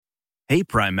Hey,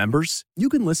 Prime members, you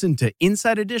can listen to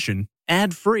Inside Edition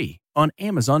ad-free on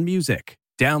Amazon Music.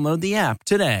 Download the app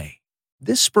today.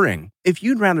 This spring, if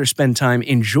you'd rather spend time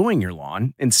enjoying your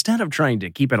lawn instead of trying to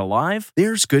keep it alive,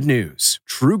 there's good news.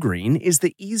 True Green is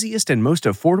the easiest and most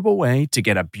affordable way to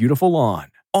get a beautiful lawn.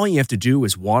 All you have to do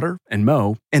is water and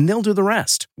mow, and they'll do the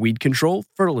rest. Weed control,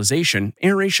 fertilization,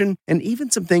 aeration, and even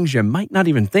some things you might not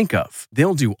even think of.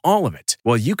 They'll do all of it,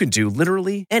 while you can do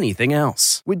literally anything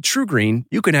else. With True Green,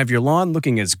 you can have your lawn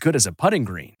looking as good as a putting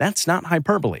green. That's not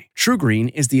hyperbole. True Green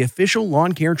is the official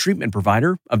lawn care treatment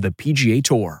provider of the PGA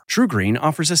Tour. True Green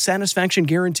offers a satisfaction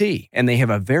guarantee, and they have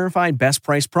a verified best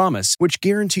price promise, which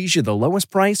guarantees you the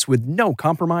lowest price with no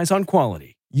compromise on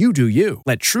quality. You do you.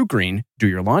 Let True Green do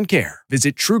your lawn care.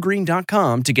 Visit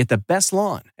TrueGreen.com to get the best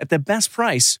lawn at the best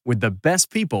price with the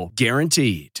best people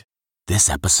guaranteed. This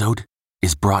episode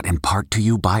is brought in part to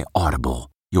you by Audible,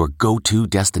 your go-to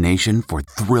destination for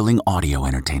thrilling audio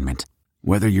entertainment.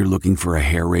 Whether you're looking for a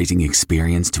hair-raising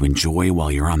experience to enjoy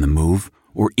while you're on the move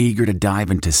or eager to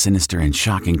dive into sinister and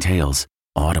shocking tales,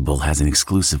 Audible has an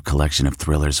exclusive collection of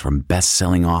thrillers from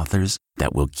best-selling authors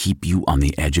that will keep you on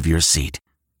the edge of your seat.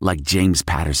 Like James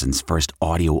Patterson's first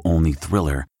audio-only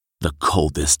thriller, The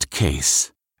Coldest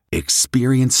Case.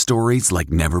 Experience stories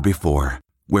like never before,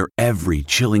 where every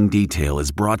chilling detail is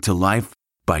brought to life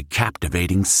by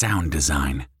captivating sound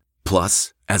design.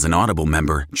 Plus, as an Audible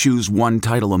member, choose one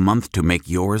title a month to make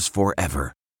yours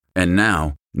forever. And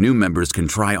now, new members can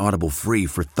try Audible free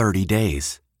for 30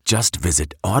 days. Just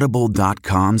visit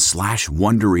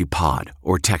audible.com/WonderyPod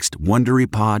or text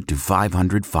WonderyPod to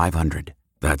 500-500.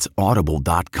 That's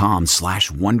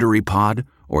audible.com/WonderyPod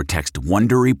or text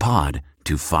WonderyPod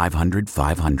to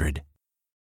 500-500.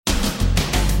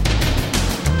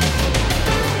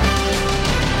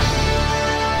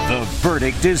 The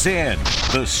verdict is in.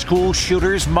 The school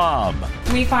shooter's mom.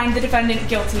 We find the defendant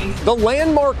guilty. The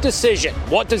landmark decision.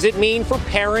 What does it mean for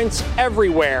parents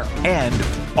everywhere? And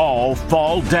all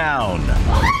fall down.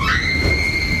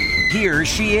 Here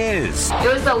she is.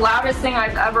 It was the loudest thing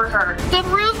I've ever heard. The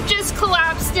roof just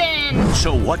collapsed in.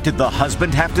 So what did the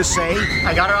husband have to say?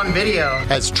 I got it on video.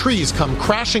 As trees come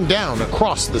crashing down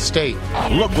across the state.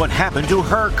 Look what happened to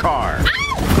her car.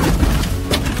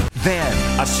 Then,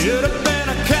 I should have been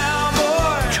a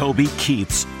cowboy. Toby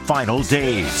Keith's final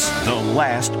days. The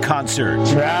last concert.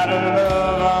 Try to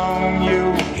love on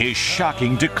you. His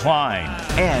shocking decline.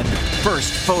 And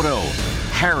first photo.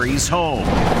 Harry's home.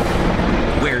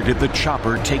 Where did the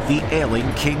chopper take the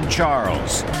ailing King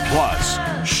Charles? Plus,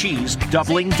 she's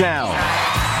doubling down.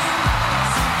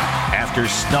 After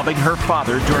snubbing her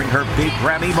father during her big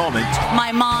Grammy moment.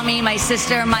 My mommy, my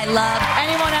sister, my love.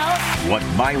 Anyone else? What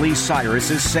Miley Cyrus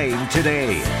is saying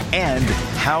today. And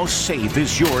how safe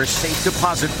is your safe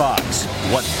deposit box?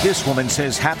 What this woman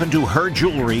says happened to her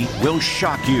jewelry will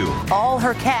shock you. All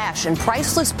her cash and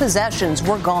priceless possessions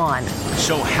were gone.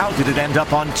 So how did it end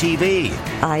up on TV?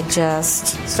 I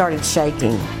just started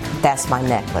shaking. That's my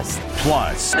necklace.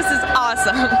 Plus, This is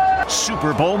awesome.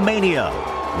 Super Bowl Mania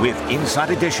with Inside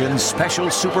Edition's special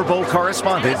Super Bowl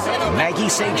correspondent Maggie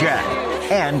Sajak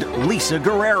and Lisa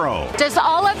Guerrero. Does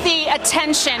all of the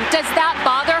attention, does that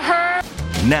bother her?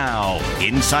 Now,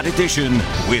 Inside Edition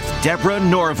with Deborah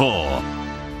Norville.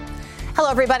 Hello,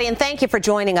 everybody, and thank you for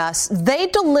joining us. They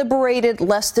deliberated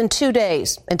less than 2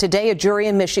 days, and today a jury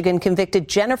in Michigan convicted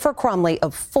Jennifer Crumbley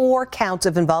of 4 counts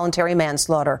of involuntary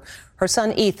manslaughter. Her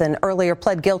son, Ethan, earlier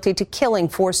pled guilty to killing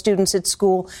 4 students at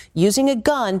school using a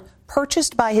gun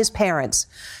purchased by his parents.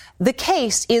 The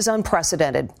case is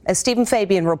unprecedented. As Stephen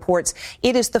Fabian reports,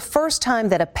 it is the first time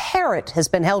that a parent has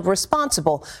been held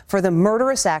responsible for the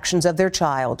murderous actions of their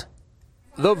child.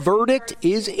 The verdict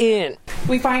is in.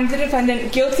 We find the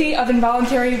defendant guilty of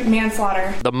involuntary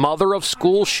manslaughter. The mother of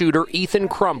school shooter Ethan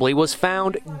Crumbley was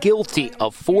found guilty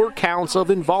of 4 counts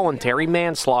of involuntary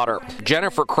manslaughter.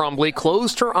 Jennifer Crumbley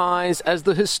closed her eyes as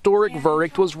the historic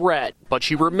verdict was read, but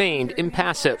she remained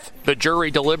impassive. The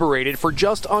jury deliberated for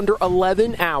just under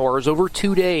 11 hours over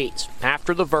 2 days.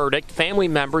 After the verdict, family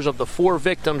members of the 4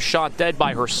 victims shot dead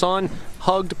by her son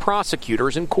hugged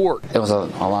prosecutors in court. It was a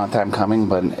long time coming,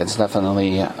 but it's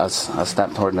definitely a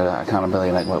step toward the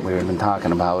accountability like what we've been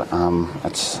talking about.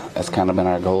 It's kind of been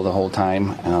our goal the whole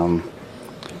time.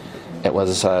 It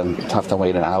was tough to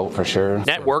wait it out for sure.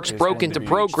 Networks broke into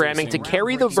programming to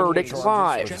carry the verdict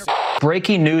live.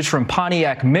 Breaking news from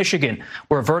Pontiac, Michigan,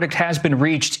 where a verdict has been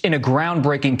reached in a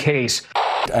groundbreaking case.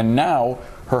 And now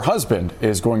her husband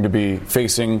is going to be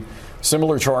facing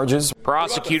similar charges.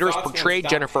 Prosecutors portrayed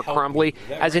Jennifer Crumbley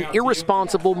as an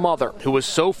irresponsible mother who was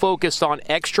so focused on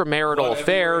extramarital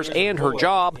affairs and her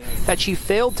job that she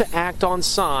failed to act on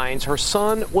signs her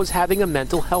son was having a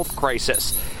mental health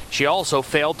crisis. She also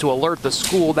failed to alert the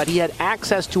school that he had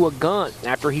access to a gun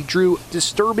after he drew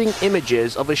disturbing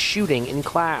images of a shooting in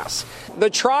class. The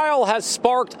trial has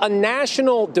sparked a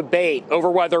national debate over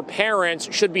whether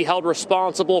parents should be held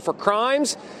responsible for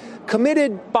crimes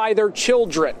committed by their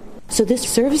children. So this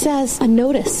serves as a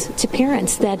notice to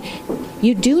parents that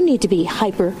you do need to be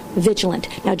hyper vigilant.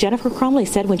 Now, Jennifer Crumbley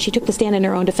said when she took the stand in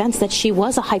her own defense that she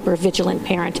was a hyper vigilant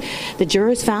parent. The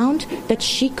jurors found that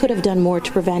she could have done more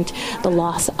to prevent the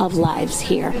loss of lives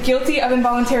here. Guilty of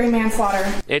involuntary manslaughter.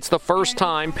 It's the first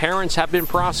time parents have been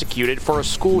prosecuted for a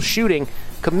school shooting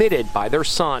committed by their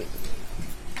son.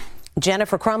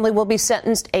 Jennifer Crumbley will be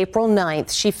sentenced April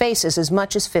 9th. She faces as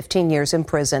much as 15 years in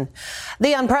prison.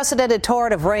 The unprecedented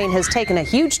torrent of rain has taken a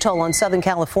huge toll on Southern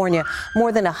California.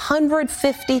 More than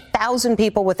 150,000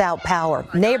 people without power,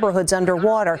 neighborhoods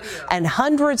underwater, and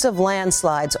hundreds of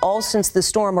landslides, all since the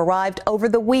storm arrived over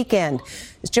the weekend.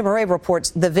 As Jim Murray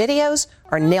reports, the videos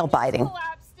are nail-biting.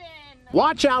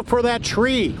 Watch out for that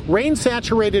tree.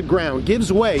 Rain-saturated ground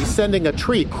gives way, sending a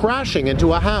tree crashing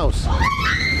into a house.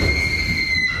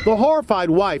 The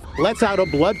horrified wife lets out a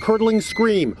blood-curdling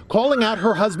scream, calling out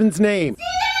her husband's name.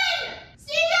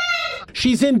 Steven!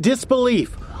 She's in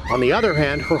disbelief. On the other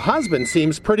hand, her husband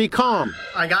seems pretty calm.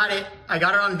 I got it. I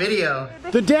got it on video.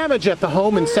 The damage at the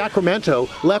home in Sacramento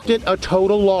left it a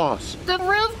total loss. The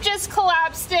roof just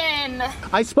collapsed in.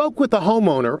 I spoke with the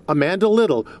homeowner, Amanda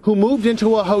Little, who moved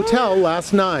into a hotel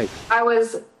last night. I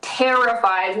was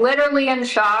terrified, literally in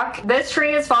shock. This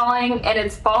tree is falling, and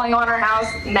it's falling on our house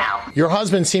now. Your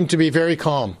husband seemed to be very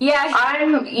calm. Yeah,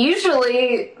 I'm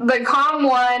usually the calm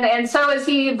one, and so is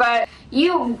he, but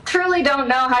you truly don't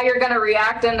know how you're going to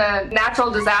react in a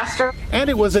natural disaster. And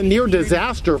it was a near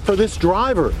disaster for this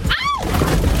driver.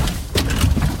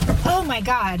 Oh my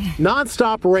God.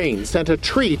 Non-stop rain sent a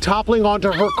tree toppling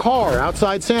onto her car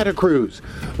outside Santa Cruz.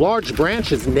 Large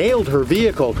branches nailed her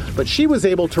vehicle, but she was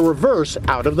able to reverse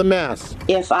out of the mess.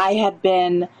 If I had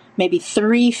been maybe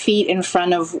 3 feet in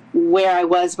front of where I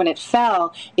was when it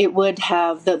fell, it would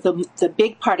have, the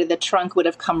big part of the trunk would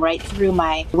have come right through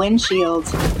my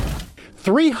windshield.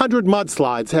 300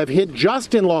 mudslides have hit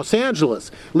just in Los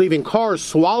Angeles, leaving cars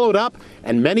swallowed up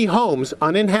and many homes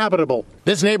uninhabitable.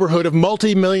 This neighborhood of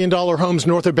multi-million-dollar homes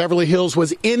north of Beverly Hills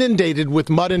was inundated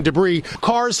with mud and debris.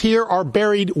 Cars here are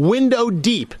buried window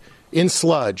deep in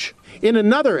sludge. In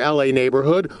another LA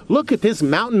neighborhood, look at this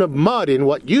mountain of mud in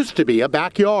what used to be a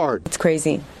backyard. It's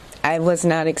crazy. I was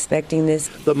not expecting this.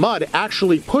 The mud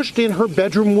actually pushed in her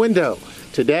bedroom window.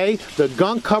 Today, the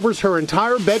gunk covers her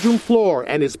entire bedroom floor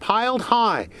and is piled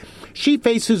high. She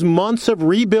faces months of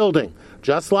rebuilding,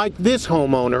 just like this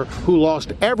homeowner who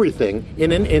lost everything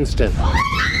in an instant.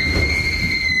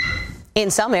 In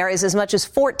some areas, as much as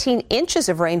 14 inches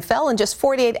of rain fell in just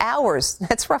 48 hours.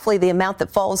 That's roughly the amount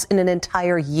that falls in an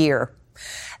entire year.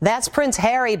 That's Prince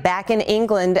Harry back in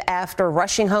England after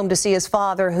rushing home to see his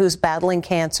father, who's battling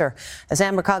cancer. As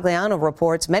Amber Cogliano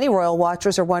reports, many royal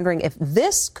watchers are wondering if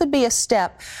this could be a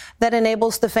step that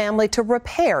enables the family to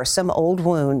repair some old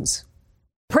wounds.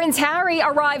 Prince Harry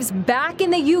arrives back in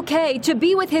the UK to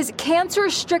be with his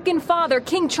cancer-stricken father,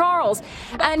 King Charles.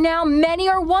 And now many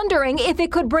are wondering if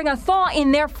it could bring a thaw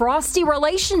in their frosty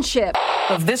relationship.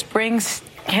 If this brings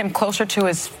him closer to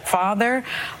his father,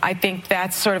 I think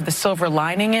that's sort of the silver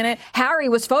lining in it. Harry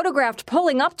was photographed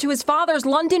pulling up to his father's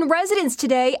London residence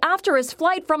today after his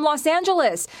flight from Los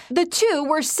Angeles. The two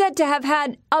were said to have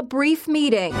had a brief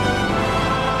meeting.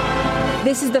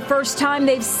 This is the first time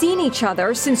they've seen each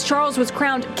other since Charles was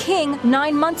crowned king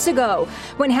 9 months ago,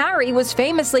 when Harry was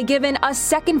famously given a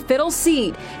second fiddle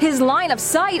seat, his line of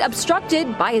sight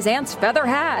obstructed by his aunt's feather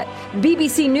hat.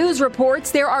 BBC News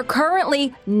reports there are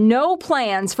currently no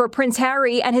plans for Prince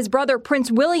Harry and his brother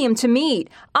Prince William to meet.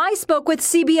 I spoke with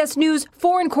CBS News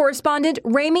foreign correspondent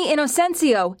Remi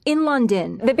Inocencio in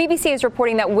London. The BBC is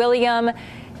reporting that William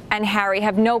and Harry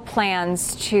have no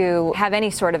plans to have any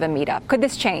sort of a meetup. Could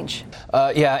this change?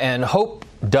 Yeah, and hope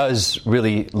does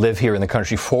really live here in the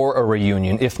country for a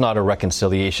reunion, if not a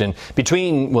reconciliation,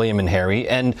 between William and Harry.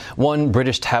 And one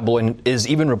British tabloid is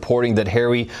even reporting that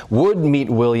Harry would meet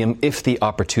William if the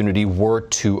opportunity were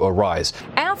to arise.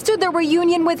 And After the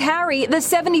reunion with Harry, the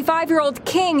 75-year-old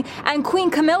king and Queen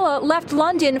Camilla left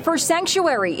London for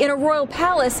sanctuary in a royal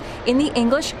palace in the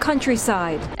English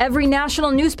countryside. Every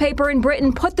national newspaper in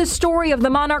Britain put the story of the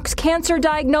monarch's cancer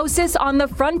diagnosis on the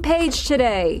front page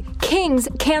today. King's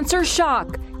cancer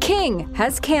shock. King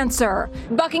has cancer.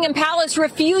 Buckingham Palace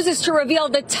refuses to reveal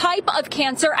the type of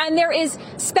cancer, and there is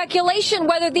speculation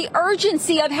whether the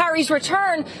urgency of Harry's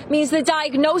return means the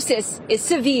diagnosis is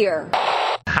severe.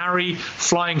 Harry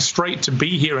flying straight to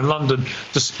be here in London,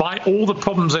 despite all the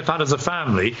problems they've had as a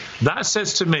family, that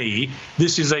says to me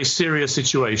this is a serious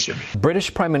situation.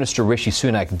 British Prime Minister Rishi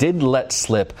Sunak did let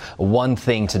slip one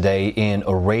thing today in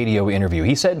a radio interview.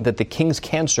 He said that the King's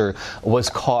cancer was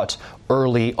caught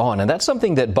early on, and that's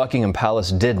something that Buckingham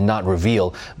Palace did not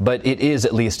reveal, but it is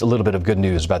at least a little bit of good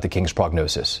news about the King's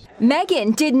prognosis.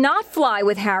 Meghan did not fly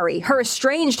with Harry. Her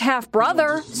estranged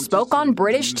half-brother spoke on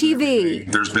British TV.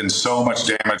 There's been so much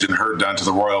damage and hurt done to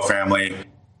the royal family,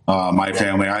 my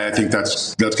family. I think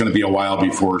that's going to be a while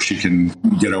before she can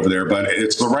get over there, but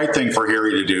it's the right thing for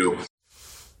Harry to do.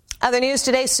 Other news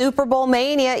today, Super Bowl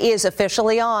mania is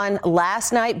officially on.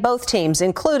 Last night, both teams,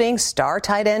 including star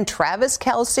tight end Travis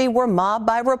Kelce, were mobbed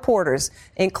by reporters,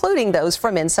 including those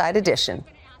from Inside Edition.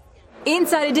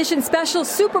 Inside Edition special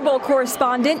Super Bowl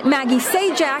correspondent Maggie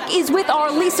Sajak is with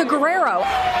our Lisa Guerrero.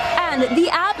 And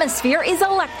the atmosphere is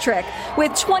electric,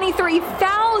 with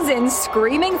 23,000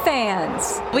 screaming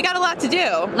fans. We got a lot to do.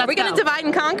 Are we going to divide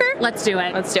and conquer? Let's do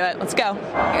it. Let's do it. Let's go.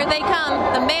 Here they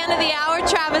come. The man of the hour,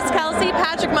 Travis Kelce,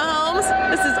 Patrick Mahomes.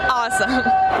 This is awesome.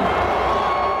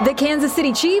 The Kansas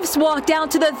City Chiefs walked out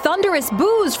to the thunderous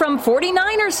boos from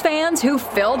 49ers fans who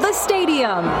filled the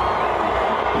stadium.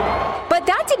 But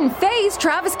that didn't faze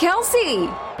Travis Kelce.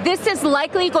 This is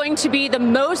likely going to be the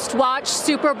most watched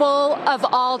Super Bowl of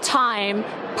all time,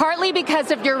 partly because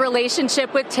of your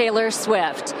relationship with Taylor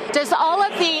Swift. Does all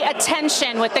of the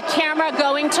attention with the camera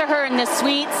going to her in the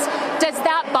suites, does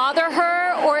that bother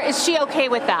her, or is she okay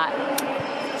with that?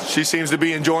 She seems to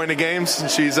be enjoying the games.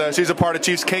 She's a part of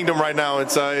Chiefs Kingdom right now.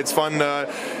 It's fun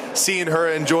seeing her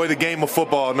enjoy the game of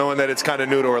football, knowing that it's kind of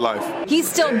new to her life. He's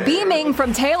still beaming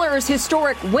from Taylor's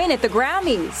historic win at the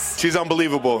Grammys. She's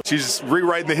unbelievable. She's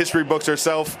rewriting the history books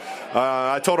herself.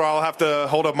 I told her I'll have to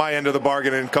hold up my end of the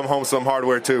bargain and come home with some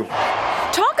hardware too.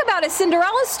 Talk about a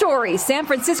Cinderella story. San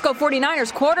Francisco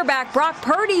 49ers quarterback Brock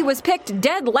Purdy was picked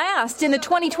dead last in the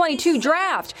 2022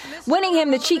 draft, winning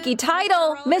him the cheeky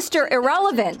title, Mr.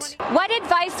 Irrelevant. What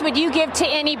advice would you give to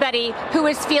anybody who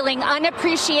is feeling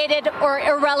unappreciated or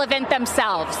irrelevant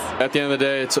themselves? At the end of the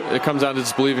day, it comes down to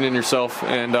just believing in yourself,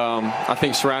 and I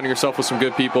think surrounding yourself with some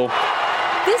good people.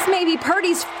 This may be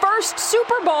Purdy's first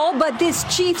Super Bowl, but this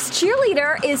Chiefs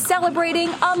cheerleader is celebrating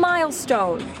a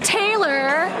milestone.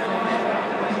 Taylor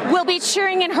will be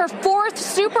cheering in her 4th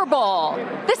Super Bowl.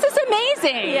 This is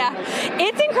amazing. Yeah,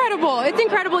 it's incredible. It's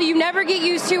incredible. You never get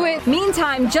used to it.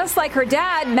 Meantime, just like her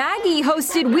dad, Maggie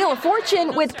hosted Wheel of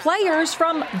Fortune with players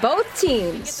from both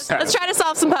teams. Let's try to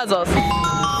solve some puzzles.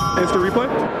 Instant replay?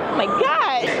 Oh my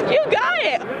gosh, you got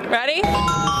it. Ready?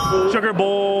 Sugar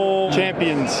Bowl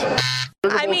champions.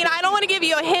 I mean, I don't want to give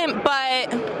you a hint, but...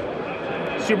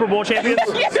 Super Bowl champions?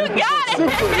 You got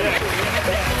it!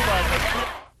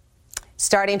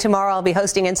 Starting tomorrow, I'll be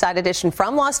hosting Inside Edition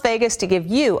from Las Vegas to give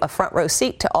you a front row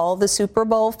seat to all the Super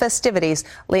Bowl festivities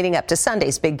leading up to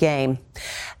Sunday's big game.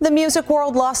 The music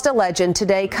world lost a legend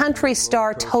today. Country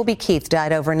star Toby Keith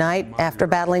died overnight after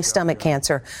battling stomach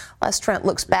cancer. Les Trent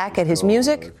looks back at his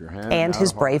music and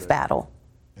his brave battle.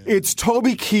 It's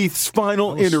Toby Keith's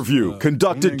final interview,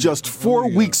 conducted just 4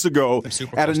 weeks ago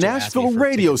at a Nashville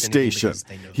radio station.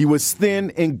 He was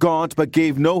thin and gaunt, but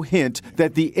gave no hint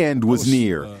that the end was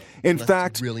near. In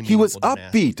fact, he was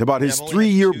upbeat about his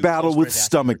 3-year battle with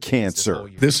stomach cancer.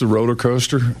 This is a roller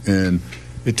coaster, and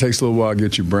it takes a little while to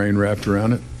get your brain wrapped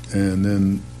around it. And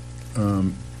then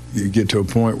you get to a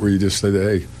point where you just say,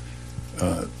 hey,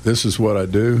 this is what I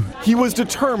do. He was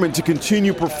determined to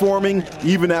continue performing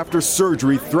even after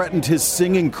surgery threatened his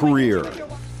singing career.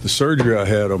 The surgery I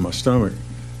had on my stomach,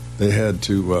 they had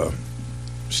to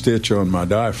stitch on my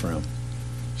diaphragm.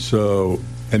 So,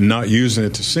 and not using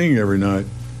it to sing every night,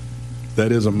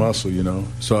 that is a muscle, you know.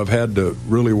 So I've had to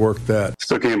really work that.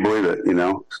 Still can't believe it, you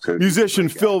know. Musician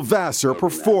Phil Vassar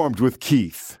performed with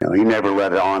Keith. You know, he never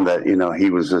let it on that, you know, he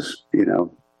was just, you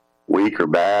know, weak or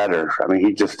bad, or I mean,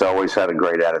 he just always had a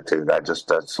great attitude.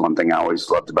 That's one thing I always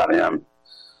loved about him.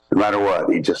 No matter what,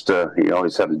 he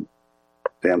always had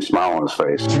damn smile on his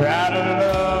face.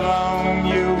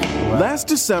 Last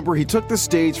December, he took the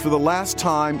stage for the last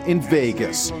time in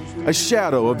Vegas, a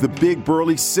shadow of the big,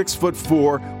 burly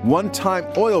 6'4", one-time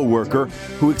oil worker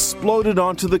who exploded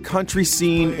onto the country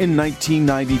scene in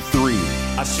 1993.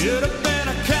 I should have been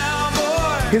a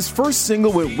cowboy. His first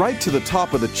single went right to the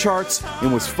top of the charts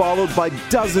and was followed by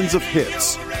dozens of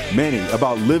hits, many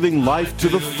about living life to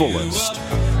the fullest.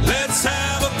 Let's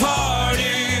have a party.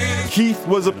 Keith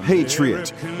was a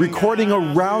patriot, recording a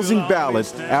rousing ballad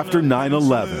after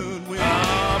 9/11.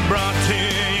 Brought to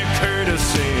you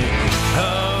courtesy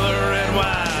of the red,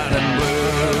 white, and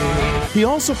blue. He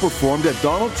also performed at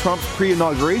Donald Trump's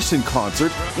pre-inauguration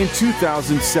concert in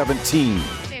 2017.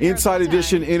 Inside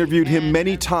Edition interviewed him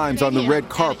many times on the red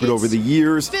carpet over the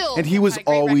years, and he was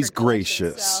always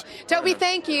gracious. Toby,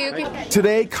 thank you.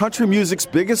 Today, country music's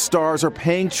biggest stars are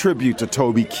paying tribute to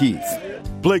Toby Keith.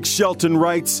 Blake Shelton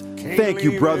writes, "Thank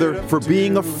you, brother, for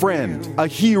being a friend, a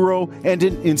hero, and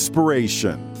an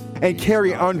inspiration." And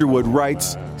Carrie Underwood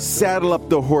writes, "Saddle up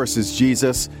the horses,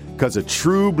 Jesus, because a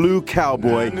true blue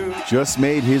cowboy just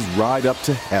made his ride up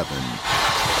to heaven."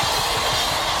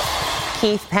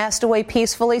 Keith passed away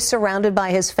peacefully, surrounded by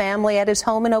his family at his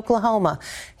home in Oklahoma.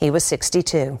 He was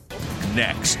 62.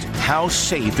 Next, how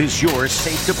safe is your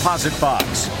safe deposit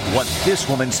box? What this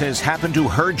woman says happened to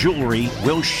her jewelry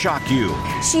will shock you.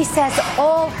 She says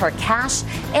all her cash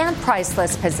and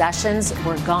priceless possessions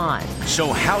were gone.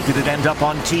 So how did it end up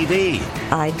on TV?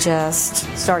 I just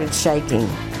started shaking.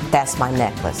 That's my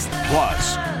necklace.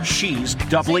 Plus, she's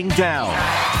doubling down.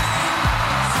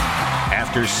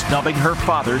 After snubbing her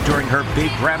father during her big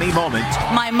Grammy moment.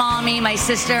 My mommy, my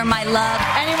sister, my love.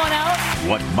 Anyone else?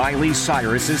 What Miley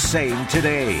Cyrus is saying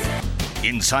today.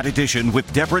 Inside Edition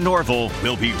with Deborah Norville.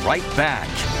 We'll be right back.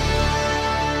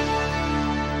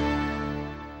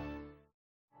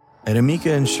 At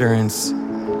Amica Insurance,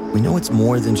 we know it's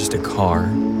more than just a car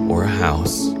or a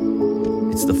house.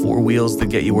 It's the four wheels that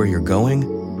get you where you're going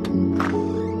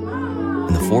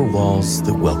and the four walls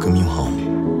that welcome you home.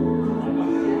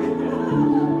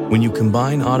 When you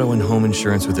combine auto and home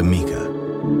insurance with Amica,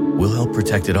 we'll help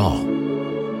protect it all.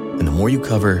 And the more you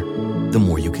cover, the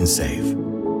more you can save.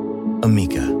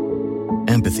 Amica.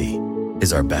 Empathy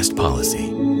is our best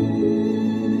policy.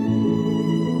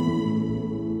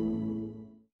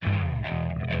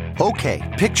 Okay,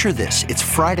 picture this. It's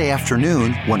Friday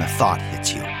afternoon when a thought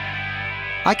hits you.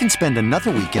 I can spend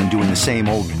another weekend doing the same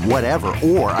old whatever,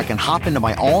 or I can hop into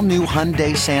my all-new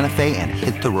Hyundai Santa Fe and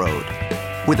hit the road.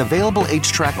 With available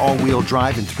H-Track all-wheel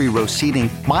drive and 3-row seating,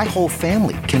 my whole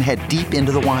family can head deep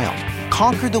into the wild.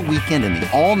 Conquer the weekend in the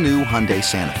all-new Hyundai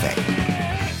Santa Fe.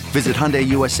 Visit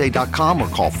HyundaiUSA.com or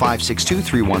call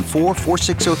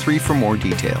 562-314-4603 for more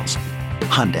details.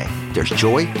 Hyundai, there's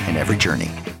joy in every journey.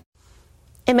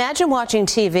 Imagine watching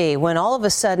TV when all of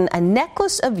a sudden a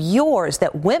necklace of yours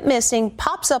that went missing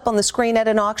pops up on the screen at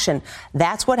an auction.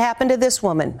 That's what happened to this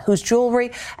woman, whose jewelry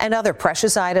and other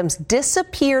precious items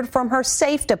disappeared from her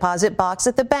safe deposit box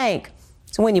at the bank.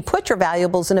 So when you put your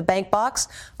valuables in a bank box,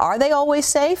 are they always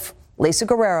safe? Lisa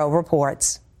Guerrero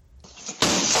reports.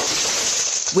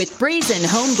 With brazen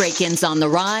home break-ins on the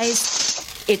rise,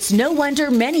 it's no wonder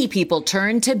many people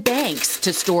turn to banks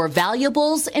to store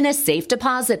valuables in a safe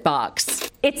deposit box.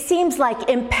 It seems like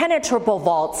impenetrable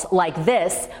vaults like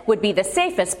this would be the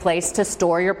safest place to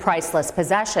store your priceless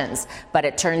possessions. But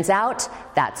it turns out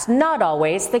that's not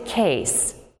always the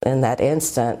case. In that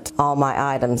instant, all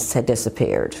my items had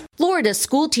disappeared. Florida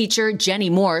school teacher Jenny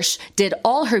Morsch did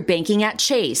all her banking at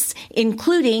Chase,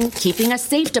 including keeping a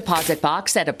safe deposit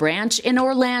box at a branch in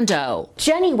Orlando.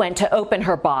 Jenny went to open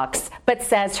her box, but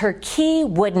says her key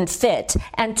wouldn't fit.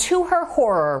 And to her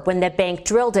horror, when the bank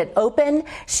drilled it open,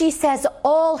 she says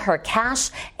all her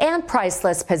cash and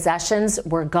priceless possessions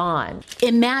were gone.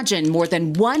 Imagine more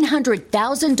than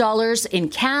 $100,000 in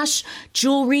cash,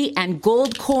 jewelry, and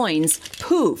gold coins.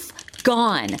 Poof.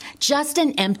 Gone. Just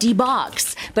an empty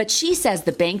box. But she says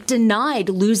the bank denied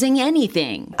losing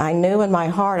anything. I knew in my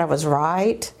heart I was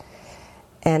right,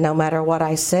 and no matter what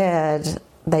I said,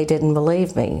 they didn't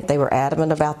believe me. They were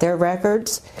adamant about their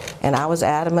records, and I was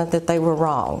adamant that they were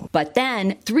wrong. But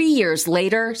then, 3 years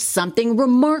later, something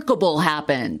remarkable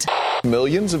happened.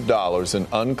 Millions of dollars in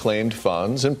unclaimed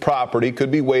funds and property could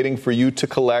be waiting for you to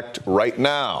collect right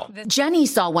now. Jenny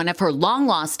saw one of her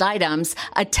long-lost items,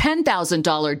 a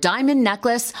 $10,000 diamond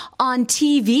necklace, on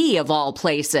TV of all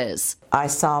places. I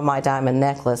saw my diamond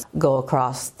necklace go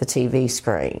across the TV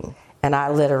screen, and I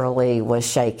literally was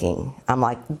shaking. I'm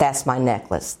like, that's my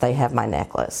necklace. They have my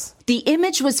necklace. The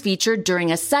image was featured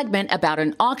during a segment about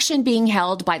an auction being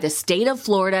held by the state of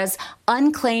Florida's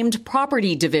Unclaimed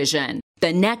Property Division.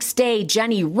 The next day,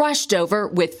 Jenny rushed over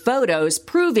with photos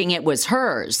proving it was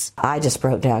hers. I just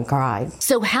broke down and cried.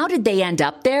 So how did they end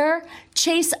up there?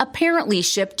 Chase apparently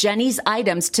shipped Jenny's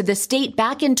items to the state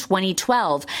back in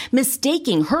 2012,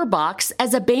 mistaking her box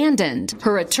as abandoned.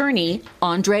 Her attorney,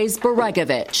 Andres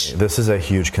Boregovich. This is a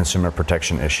huge consumer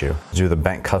protection issue. Do the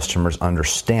bank customers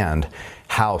understand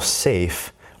how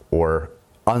safe or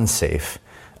unsafe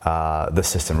the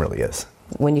system really is?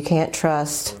 When you can't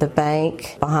trust the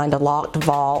bank behind a locked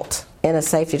vault in a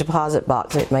safety deposit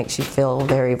box, it makes you feel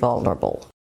very vulnerable.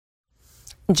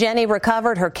 Jenny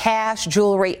recovered her cash,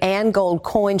 jewelry, and gold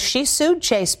coins. She sued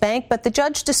Chase Bank, but the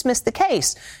judge dismissed the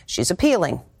case. She's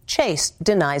appealing. Chase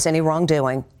denies any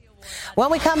wrongdoing.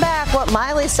 When we come back, what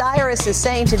Miley Cyrus is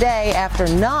saying today after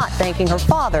not thanking her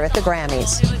father at the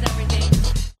Grammys.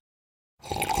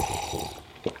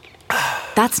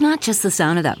 That's not just the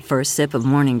sound of that first sip of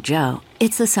Morning Joe.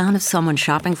 It's the sound of someone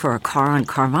shopping for a car on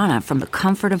Carvana from the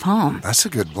comfort of home. That's a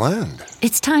good blend.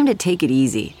 It's time to take it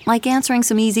easy, like answering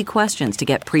some easy questions to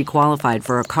get pre-qualified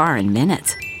for a car in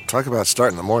minutes. Talk about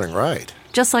starting the morning right.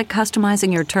 Just like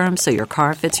customizing your terms so your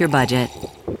car fits your budget.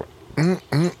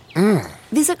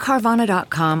 Visit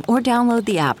Carvana.com or download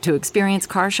the app to experience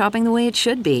car shopping the way it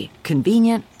should be.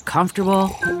 Convenient,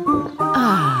 comfortable.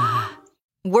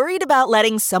 Worried about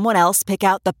letting someone else pick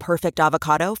out the perfect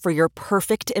avocado for your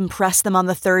perfect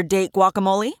impress-them-on-the-third-date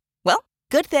guacamole? Well,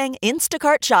 good thing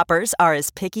Instacart shoppers are as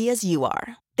picky as you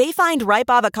are. They find ripe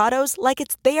avocados like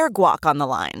it's their guac on the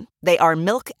line. They are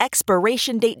milk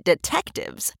expiration date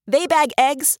detectives. They bag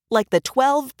eggs like the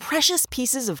 12 precious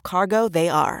pieces of cargo they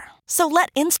are. So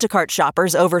let Instacart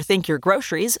shoppers overthink your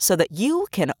groceries so that you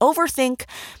can overthink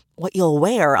what you'll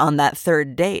wear on that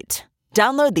third date.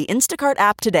 Download the Instacart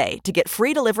app today to get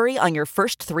free delivery on your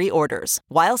first 3 orders,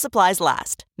 while supplies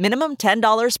last. Minimum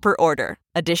 $10 per order.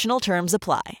 Additional terms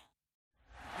apply.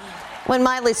 When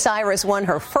Miley Cyrus won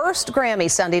her first Grammy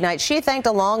Sunday night, she thanked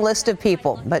a long list of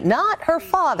people, but not her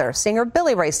father, singer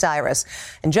Billy Ray Cyrus.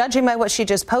 And judging by what she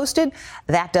just posted,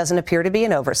 that doesn't appear to be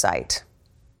an oversight.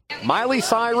 Miley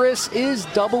Cyrus is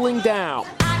doubling down.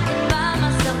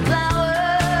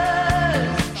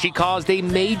 She caused a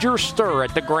major stir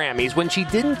at the Grammys when she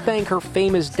didn't thank her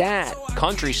famous dad,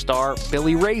 country star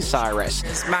Billy Ray Cyrus.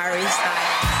 It's Miley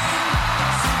Cyrus.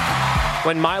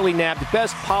 When Miley nabbed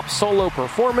Best Pop Solo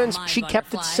Performance, she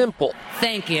kept it simple.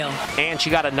 Thank you. And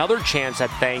she got another chance at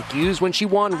thank yous when she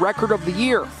won Record of the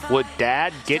Year. Would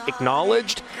Dad get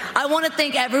acknowledged? I want to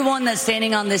thank everyone that's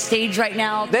standing on this stage right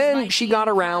now. Then she got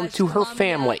around to her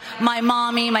family. My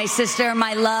mommy, my sister,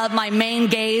 my love, my main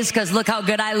gaze, because look how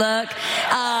good I look.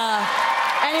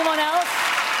 Anyone else?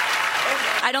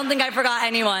 I don't think I forgot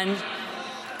anyone,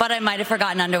 but I might have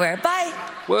forgotten underwear. Bye.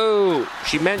 Whoa,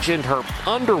 she mentioned her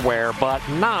underwear, but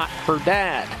not her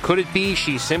dad. Could it be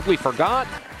she simply forgot?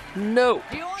 No.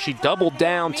 She doubled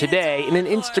down today in an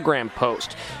Instagram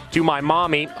post. To my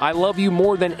mommy, I love you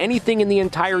more than anything in the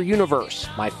entire universe.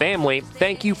 My family,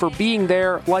 thank you for being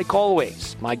there like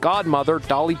always. My godmother,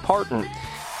 Dolly Parton.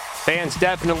 Fans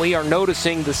definitely are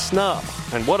noticing the snub.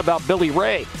 And what about Billy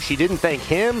Ray? She didn't thank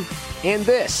him. And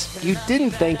this, you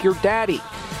didn't thank your daddy.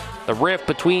 The rift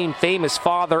between famous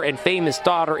father and famous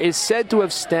daughter is said to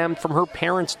have stemmed from her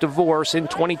parents' divorce in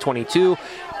 2022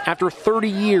 after 30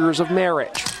 years of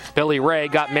marriage. Billy Ray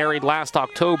got married last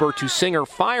October to singer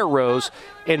Fire Rose,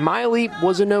 and Miley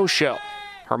was a no-show.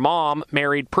 Her mom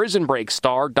married Prison Break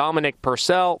star Dominic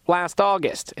Purcell last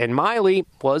August, and Miley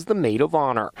was the maid of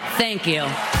honor. Thank you.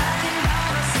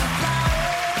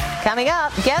 Coming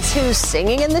up, guess who's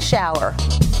singing in the shower?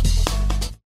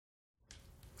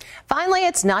 Finally,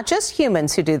 it's not just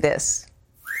humans who do this.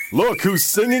 Look who's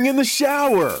singing in the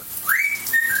shower.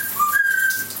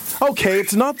 Okay,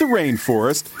 it's not the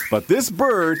rainforest, but this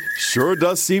bird sure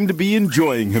does seem to be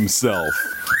enjoying himself.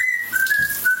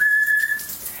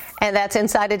 And that's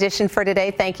Inside Edition for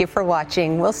today. Thank you for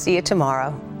watching. We'll see you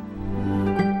tomorrow.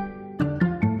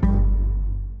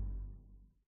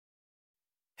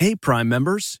 Hey, Prime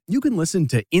members, you can listen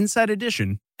to Inside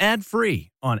Edition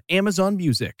ad-free on Amazon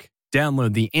Music.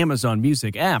 Download the Amazon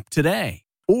Music app today.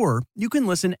 Or you can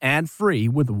listen ad-free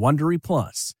with Wondery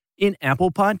Plus in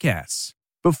Apple Podcasts.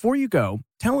 Before you go,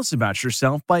 tell us about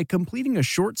yourself by completing a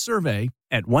short survey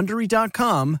at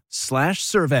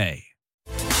Wondery.com/survey.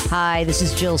 Hi, this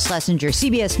is Jill Schlesinger,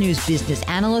 CBS News business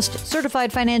analyst,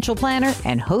 certified financial planner,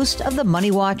 and host of the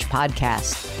Money Watch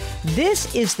podcast.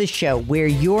 This is the show where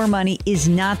your money is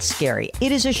not scary.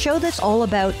 It is a show that's all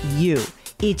about you.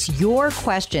 It's your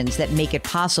questions that make it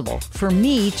possible for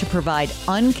me to provide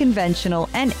unconventional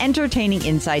and entertaining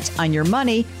insights on your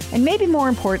money, and maybe more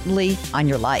importantly, on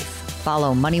your life.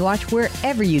 Follow Money Watch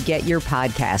wherever you get your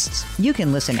podcasts. You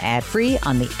can listen ad-free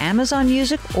on the Amazon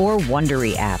Music or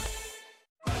Wondery app.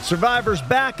 Survivor's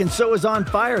back, and so is On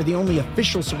Fire, the only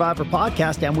official Survivor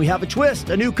podcast, and we have a twist.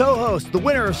 A new co-host, the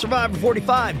winner of Survivor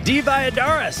 45, Dee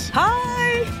Valladares.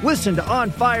 Hi! Listen to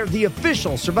On Fire, the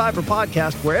official Survivor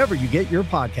podcast, wherever you get your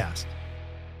podcasts.